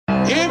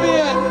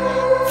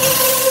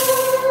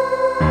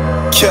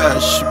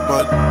Cash,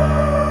 man.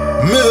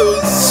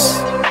 Mills.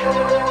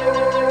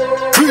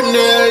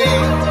 Grenade.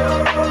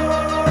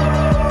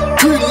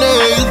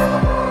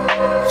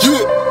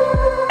 Yeah.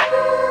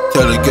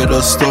 Tell the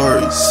ghetto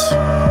stories.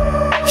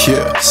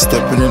 Yeah,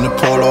 stepping in the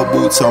polo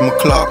boots on my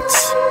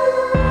clocks.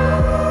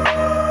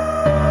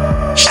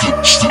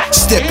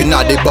 Stepping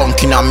out the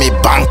bunking on me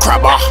bank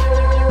robber.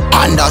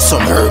 Under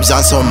some herbs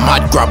and some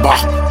mad grabber.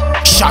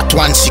 Shot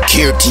one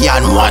security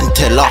and one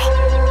teller.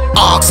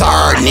 Ask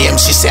her name,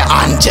 she say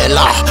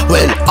Angela.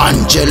 Well,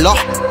 Angela,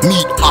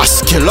 meet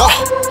Askella.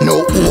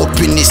 No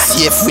open the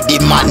safe with the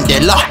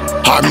Mandela.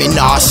 Or me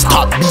nah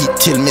stop beat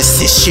till me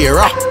see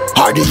Shira.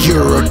 Or the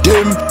Euro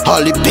them,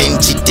 all the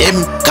Benji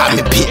them. Got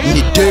me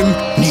pitney them,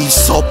 need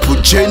sup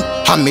with gent.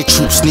 And me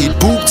troops need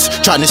boots,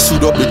 tryna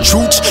suit up the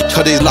troops.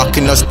 Cause they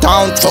locking us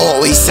down, throw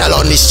away sell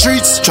on the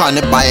streets.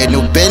 Tryna buy a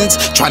new Benz,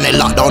 tryna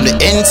lock down the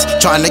ends.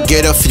 Tryna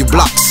get a few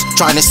blocks,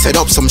 tryna set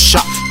up some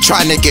shop.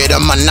 Tryna get a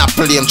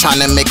monopoly, I'm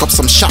tryna make up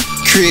some shop.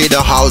 Create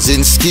a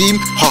housing scheme,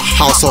 her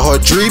house or her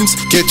dreams.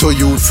 Get a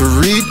youth for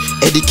read,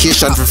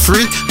 education for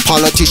free.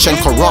 Politician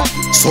corrupt,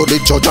 so the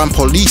judge and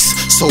police.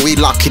 So we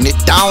locking it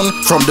down,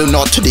 from the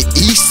north to the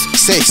east.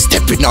 Say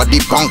stepping out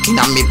the bunking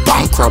on me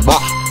bank robber.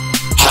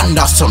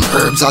 Under some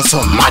herbs and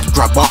some mad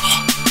grabber.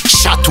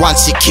 Shot one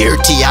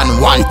security and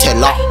one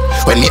teller.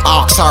 When me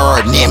ask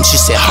her name, she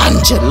say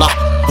Angela.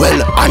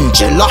 Well,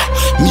 Angela,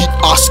 meet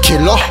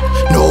Askella.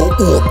 No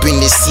open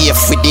the safe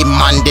with the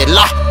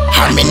Mandela.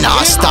 And me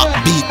nah stop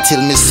beat till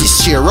me see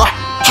Shira.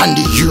 And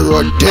the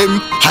Euro them,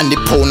 and the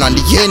pound and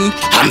the yen.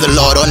 I'm the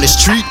lord on the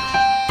street,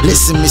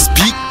 listen me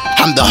speak.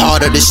 I'm the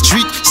heart of the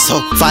street,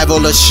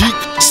 survival of sheep.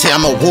 Say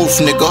I'm a wolf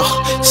nigga,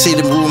 say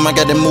the room I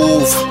gotta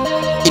move.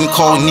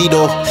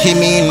 Incognito, hear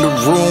me in the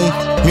room.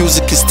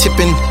 Music is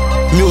tipping,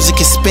 music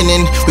is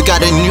spinning. We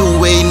got a new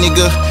way,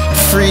 nigga.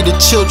 Free the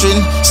children.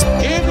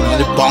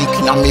 The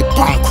bunking on me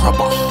bank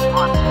robber.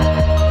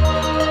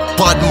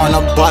 Bad man,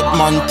 a bad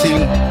man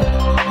thing.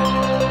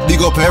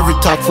 Big up every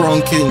top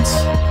round kings.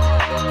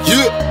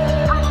 Yeah.